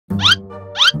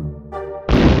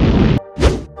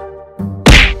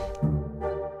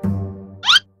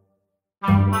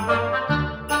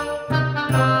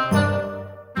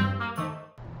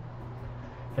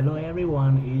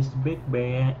Big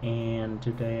Bear, and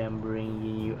today I'm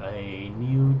bringing you a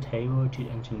new table,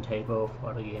 two-engine table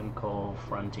for the game called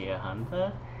Frontier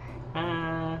Hunter.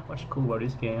 What's cool about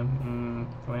this game?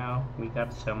 Well, we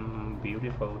got some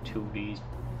beautiful 2D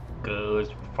girls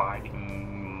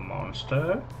fighting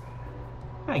monster,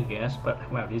 I guess,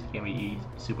 but well, this game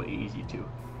is super easy to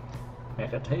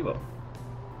make a table,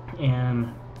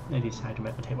 and I decided to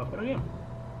make a table for the game.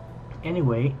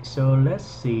 Anyway, so let's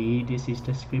see, this is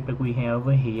the script that we have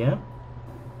over here,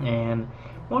 and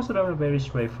most of them are very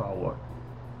straightforward.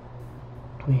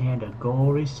 We had a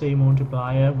goal receive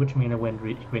multiplier, which means that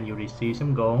when you receive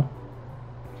some gold,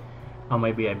 or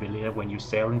maybe I believe that when you're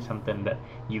selling something that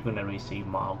you're gonna receive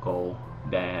more gold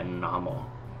than normal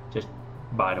just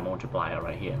by the multiplier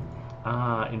right here.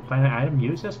 Infinite item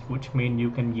uses, which means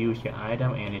you can use your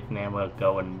item and it never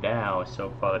going down.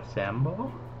 So for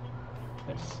example,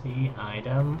 let's see,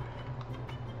 item,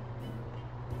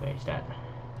 where's that?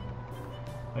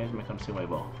 Where's my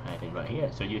consumable? I think right here.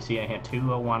 So you see I had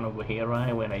 201 over here,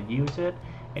 right, when I use it,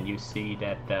 and you see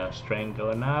that the strength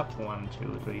going up 1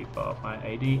 2 3 4 5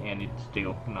 80, and it's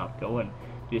still not going.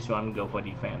 This one go for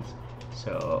defense.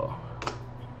 So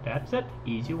that's it,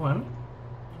 easy one.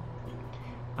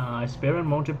 Experience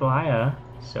multiplier,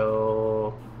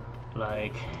 so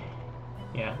like,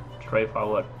 yeah,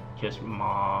 straightforward, just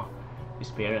more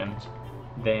experience.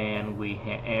 Then we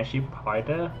have airship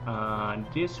pointer.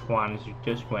 This one is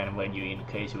just when you in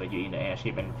case when you're in the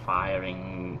airship and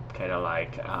firing kind of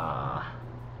like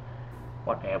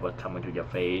whatever coming to your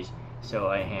face. So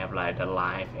I have like the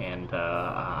life and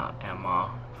the ammo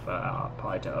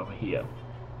pointer over here.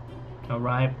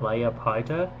 Alright, player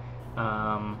pointer.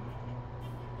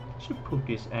 Should put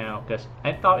this out because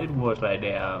I thought it was like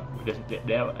there, because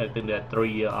I think there are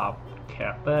 3 of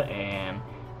character, and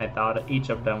I thought that each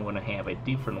of them gonna have a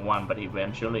different one, but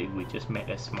eventually we just make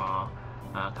a small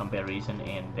comparison,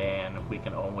 and then we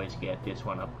can always get this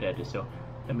one updated. So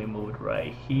let me move it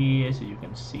right here so you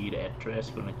can see the address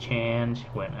gonna change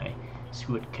when I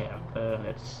switch character.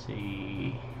 Let's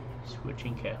see,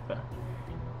 switching character,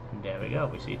 and there we go,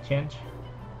 we see it change.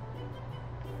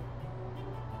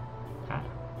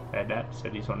 Like that. So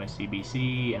this one is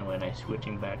CBC, and when I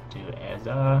switching back to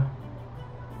Erza,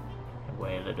 I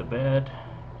wait a little bit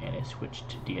and it switched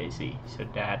to DAC. So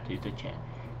that is the change.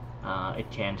 It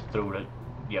changed through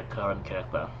your current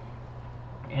character.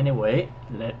 Anyway,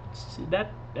 let's see,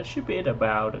 that should be it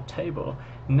about the table.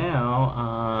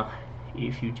 Now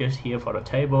if you just here for the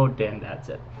table, then that's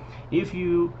it. If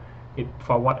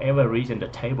for whatever reason the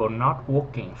table not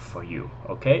working for you,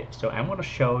 okay, so I'm going to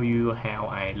show you how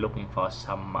I looking for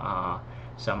some of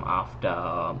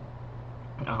the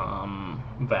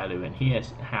value in here,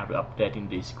 how to update in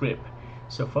this script.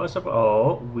 So first of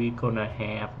all, we're gonna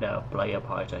have the player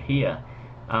pointer here.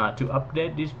 To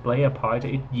update this player pointer,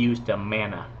 it use the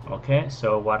mana. Okay,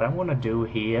 so what I'm gonna do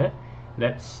here,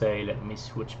 let's say, let me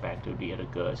switch back to the other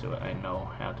girl so I know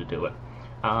how to do it.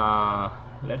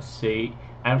 Let's see,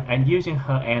 I'm using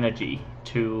her energy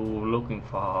to looking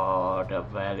for the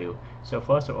value. So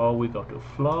first of all, we go to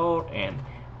float, and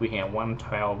we have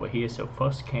 112 over here, so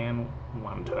first scan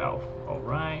 112.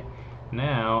 Alright,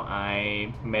 now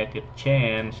I make it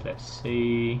change, let's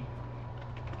see,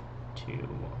 to,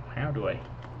 how do I,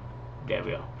 there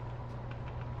we go.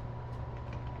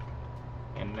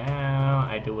 And now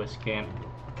I do a scan,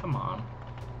 come on.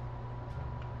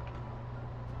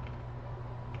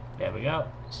 There we go.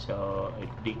 So it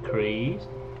decreased,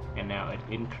 and now it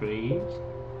increased.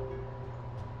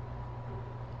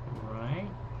 Right,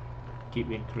 keep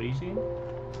increasing.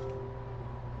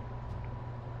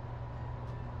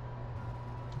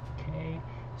 Okay,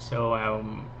 so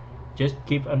just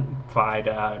keep find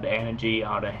the energy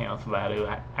or the health value.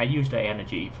 I use the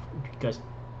energy because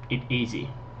it's easy.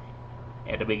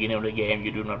 At the beginning of the game,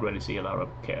 you do not really see a lot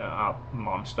of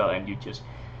monster, and you just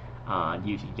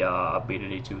using your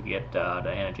ability to get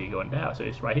the energy going down. So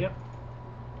it's right here.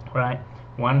 Right,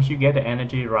 once you get the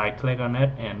energy, right click on it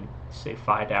and say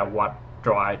find out what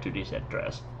drive to this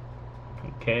address.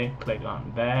 Okay, click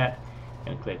on that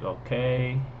and click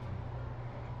OK,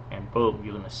 and boom,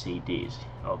 you're gonna see this.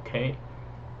 Okay,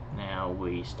 now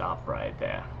we stop right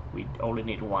there. We only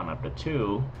need one of the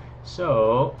two.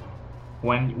 So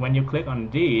when you click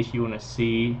on this, you're gonna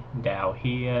see down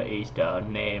here is the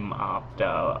name of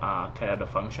the kind of the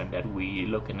function that we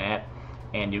looking at,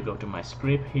 and you go to my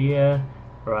script here,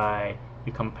 right,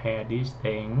 you compare this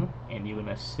thing, and you're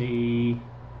gonna see,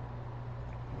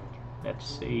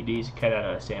 let's see, this kind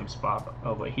of the same spot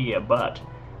over here, but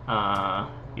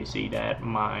you see that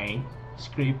my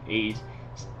script is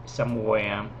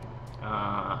somewhere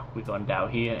we're going down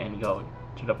here and go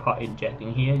to the part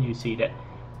injecting here, you see that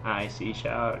I see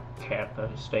character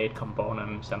state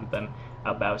component something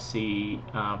about C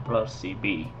plus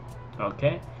CB.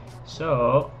 Okay,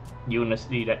 so you will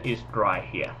see that it's right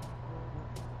here,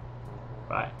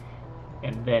 right?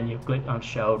 And then you click on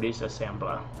show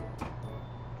disassembler.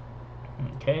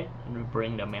 Okay, and we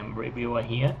bring the memory viewer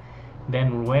here.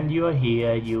 Then when you are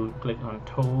here, you click on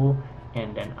tool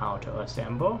and then auto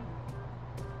assemble.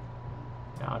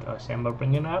 Auto assemble,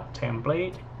 bring it up,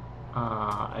 template,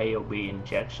 AOB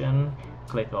injection,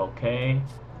 click OK,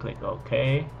 click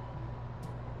OK.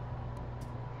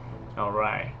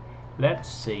 Alright, let's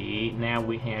see, now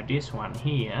we have this one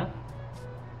here,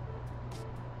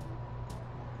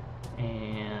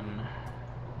 and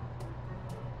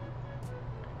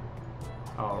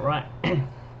alright.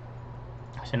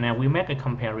 So now we make a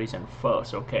comparison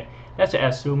first. Okay, let's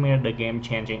assume the game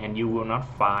changing and you will not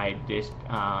find this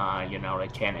you know,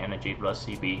 like chain energy plus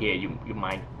CB here. You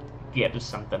might get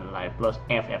something like plus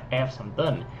FFF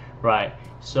something, right?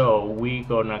 So we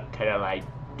gonna kind of like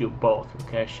do both.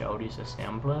 Okay, show this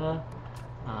assembler,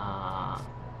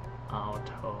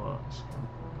 auto,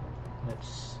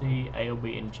 let's see,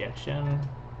 AOB injection,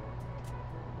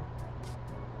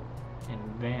 and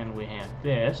then we have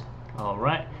this.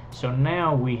 Alright, so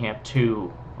now we have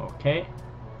two. Okay,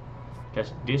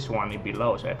 because this one is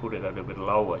below, so I put it a little bit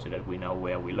lower so that we know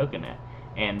where we're looking at.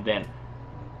 And then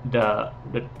the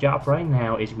job right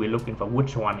now is we're looking for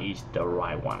which one is the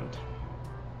right one.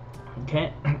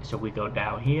 Okay, so we go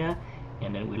down here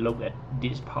and then we look at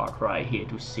this part right here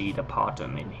to see the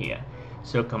pattern in here.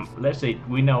 So let's say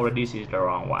we know that this is the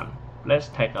wrong one. Let's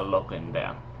take a look in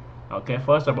there. Okay,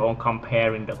 first of all,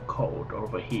 comparing the code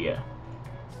over here,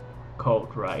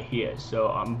 code right here. So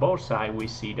on both sides we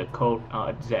see the code are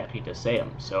exactly the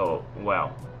same. So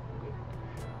well,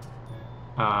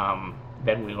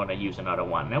 then we're gonna use another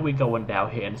one. Now we're going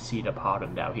down here and see the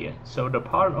pattern down here. So the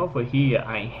pattern over here,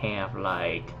 I have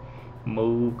like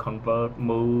move, convert,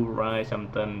 move, right,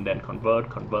 something, then convert,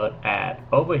 convert, add.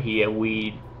 Over here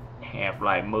we have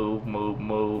like move, move,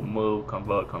 move, move,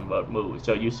 convert, convert, move.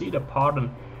 So you see the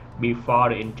pattern before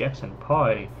the injection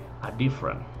point are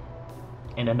different.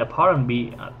 And then the pattern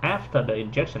be after the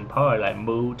injection point, like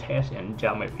move, test, and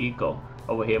jump if equal.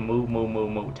 Over here, move, move,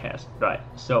 move, move, test. Right.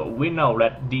 So we know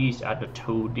that these are the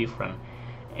two different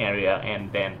area,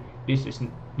 and then this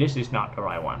is not the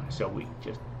right one. So we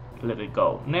just let it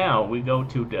go. Now we go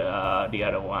to the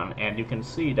other one, and you can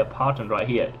see the pattern right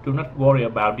here. Do not worry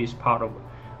about this part of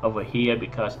over here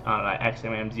because like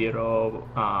XMM0,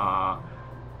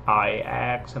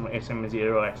 IX,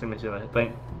 XMM0,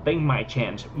 XMM0 thing might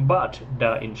change, but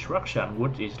the instruction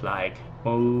which is like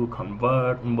move,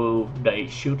 convert, move, they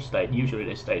should stay, usually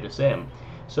they stay the same.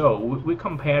 So we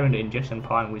comparing the injection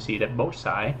point, we see that both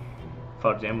sides,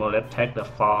 for example, let's take the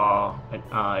for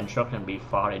instruction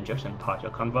before the injection point, so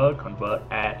convert, convert,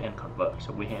 add, and convert.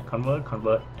 So we have convert,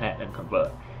 convert, add, and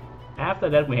convert. After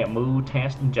that we have move,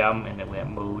 test, jump, and then we have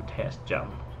move, test,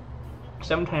 jump.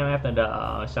 Sometime after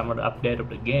the some of the update of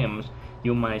the games,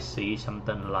 you might see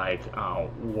something like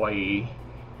way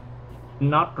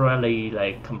not really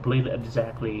like completely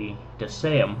exactly the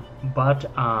same, but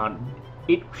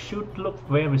it should look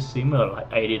very similar, like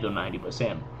 80 to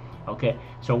 90%. Okay,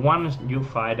 so once you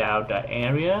find out the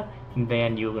area,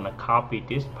 then you're gonna copy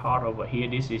this part over here.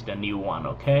 This is the new one.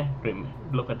 Okay,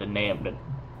 look at the name,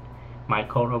 my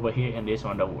code over here, and this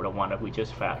one the one that we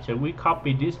just found. So we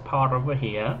copy this part over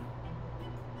here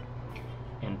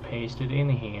and paste it in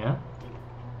here,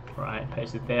 right?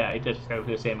 Paste it there. It just goes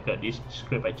the same because this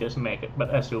script I just make it,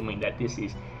 but assuming that this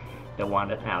is the one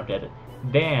that outdated.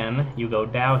 Then you go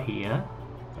down here.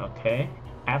 Okay,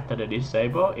 after the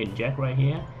disable, inject right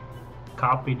here,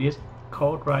 copy this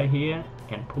code right here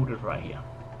and put it right here.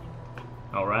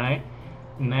 Alright,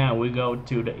 now we go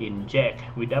to the inject.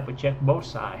 We double check both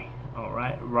sides.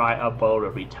 Alright, right above the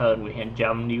return we have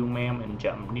jump new mem and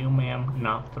jump new mem.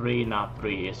 Not 3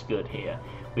 is good here.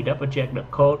 We double check the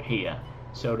code here.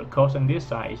 So the code on this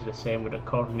side is the same with the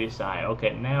code on this side.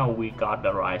 Okay, now we got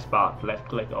the right spot. Let's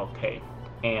click OK.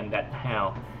 And that's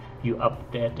how you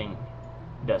updating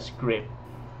the script.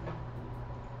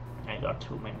 I got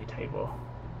too many tables.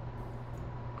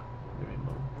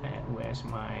 Remove that. Where's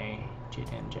my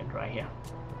JIT engine? Right here.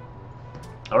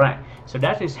 Alright, so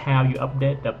that is how you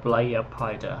update the player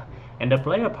pointer. And the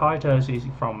player pointers is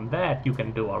from that you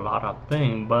can do a lot of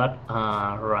things, but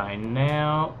right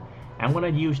now I'm gonna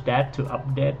use that to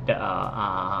update the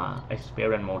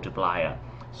Exp Multiplier.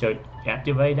 So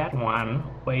activate that one,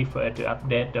 wait for it to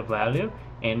update the value,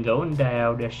 and going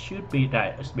down there should be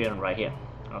that experience right here.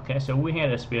 Okay, so we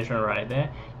had experience right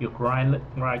there. You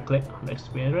right click on the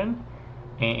experience,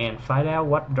 and find out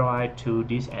what drive to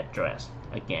this address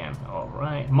again.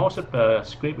 Alright, most of the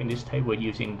script in this table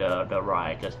using the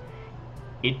right, because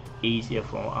it's easier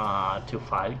for to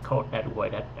find code that way.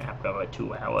 That after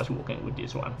 2 hours working with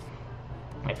this one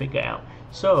I figure out.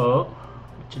 So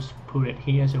just put it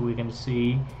here so we can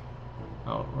see.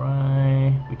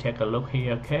 Alright, we take a look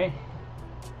here. Okay,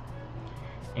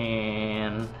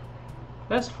 and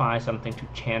let's find something to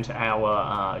change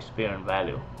our experience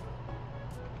value.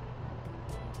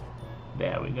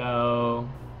 There we go.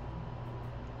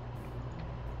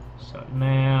 So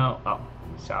now, oh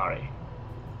sorry,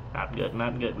 not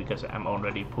good, because I'm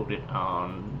already put it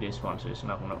on this one, so it's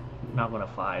not gonna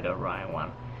find the right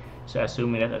one. So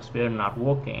assuming that experience not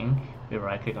working, we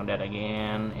right click on that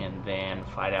again and then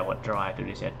find out what drive to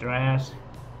this address.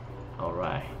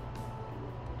 Alright,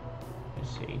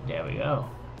 let's see, there we go.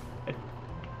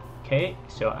 Okay,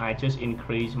 so I just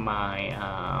increase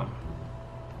my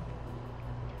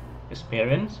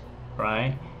experience,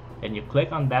 right? Then you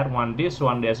click on that one. This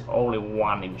one there's only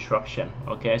one instruction.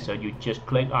 Okay, so you just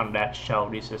click on that, show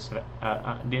this is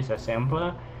this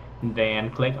assembler, then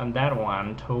click on that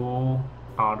one to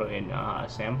auto in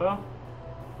assembler,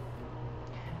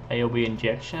 AOB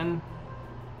injection,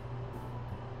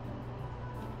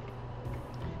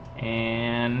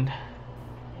 and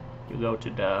you go to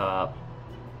the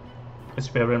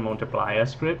experience multiplier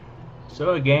script.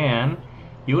 So again,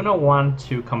 you don't want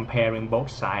to comparing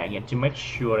both sides again to make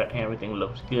sure that everything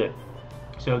looks good.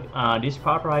 So this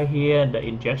part right here, the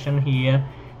injection here,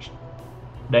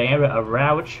 the area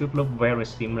around it should look very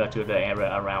similar to the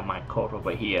area around my code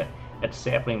over here,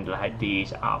 excepting like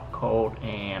these opcode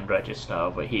and register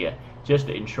over here. Just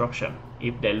the instruction,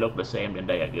 if they look the same, then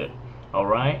they are good.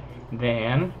 Alright,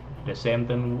 then the same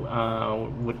thing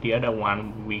with the other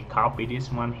one. We copy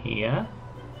this one here,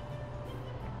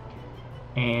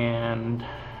 and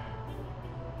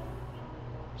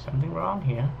something wrong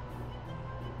here.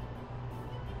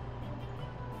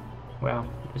 Well,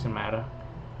 it doesn't matter,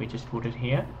 we just put it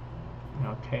here.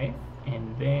 Okay,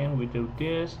 and then we do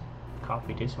this,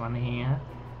 copy this one here,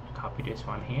 copy this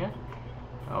one here.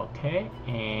 Okay,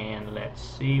 and let's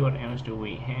see what else do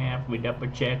we have. We double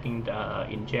checking the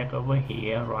inject over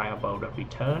here right above the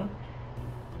return.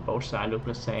 Both sides look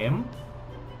the same.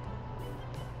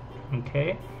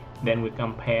 Okay, then we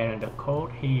compare the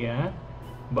code here,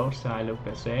 both sides look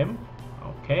the same.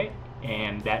 Okay,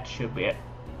 and that should be it.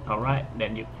 Alright,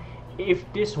 then you,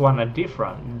 if this one are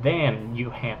different, then you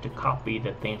have to copy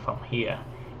the thing from here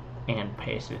and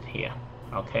paste it here.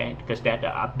 Okay, because that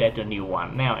update the new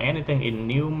one. Now anything in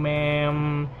new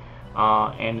mem,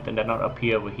 anything that not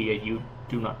appear over here, you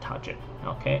do not touch it.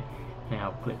 Okay,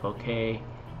 now click OK,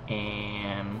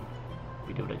 and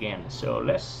we do it again. So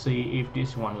let's see if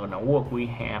this one gonna work. We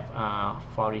have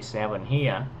 47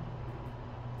 here.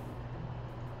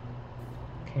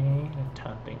 Okay, let's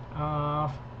turn things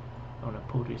off. I'm gonna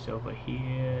put this over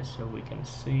here so we can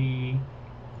see.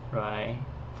 Right,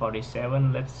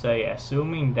 47. Let's say,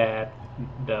 assuming that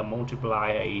the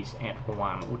multiplier is at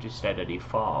 1, which is the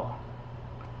default.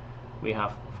 We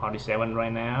have 47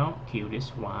 right now. Kill this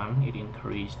one, it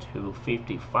increased to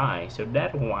 55. So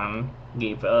that one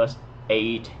gives us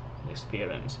 8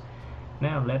 experience.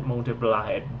 Now let's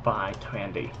multiply it by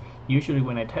 20. Usually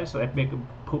when I test, I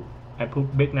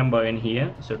put big number in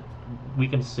here so we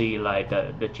can see like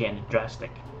the change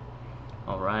drastic.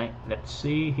 Alright, let's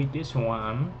see, hit this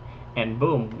one, and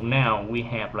boom, now we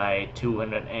have like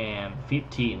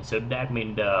 215. So that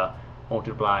means the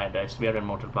multiplier, the experience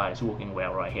multiplier, is working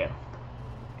well right here.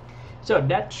 So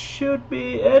that should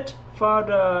be it for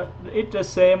the, it's the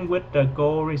same with the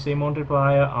goal receive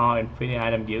multiplier or infinite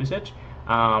item usage.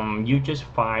 You just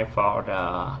find for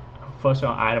the first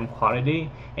item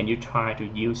quality and you try to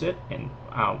use it, and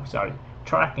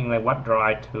tracking like what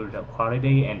drive to the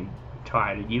quality and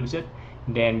try to use it.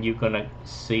 Then you're gonna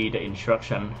see the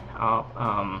instruction of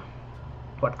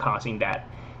what causing that,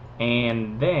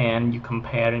 and then you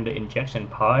comparing the injection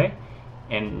point,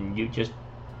 and you just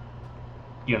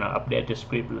update the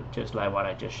script just like what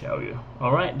I just showed you.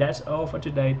 Alright, that's all for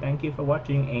today. Thank you for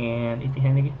watching, and if you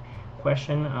have any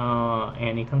question or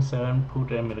any concern, put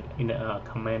them in the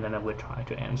comment and I will try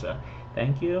to answer.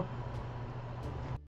 Thank you.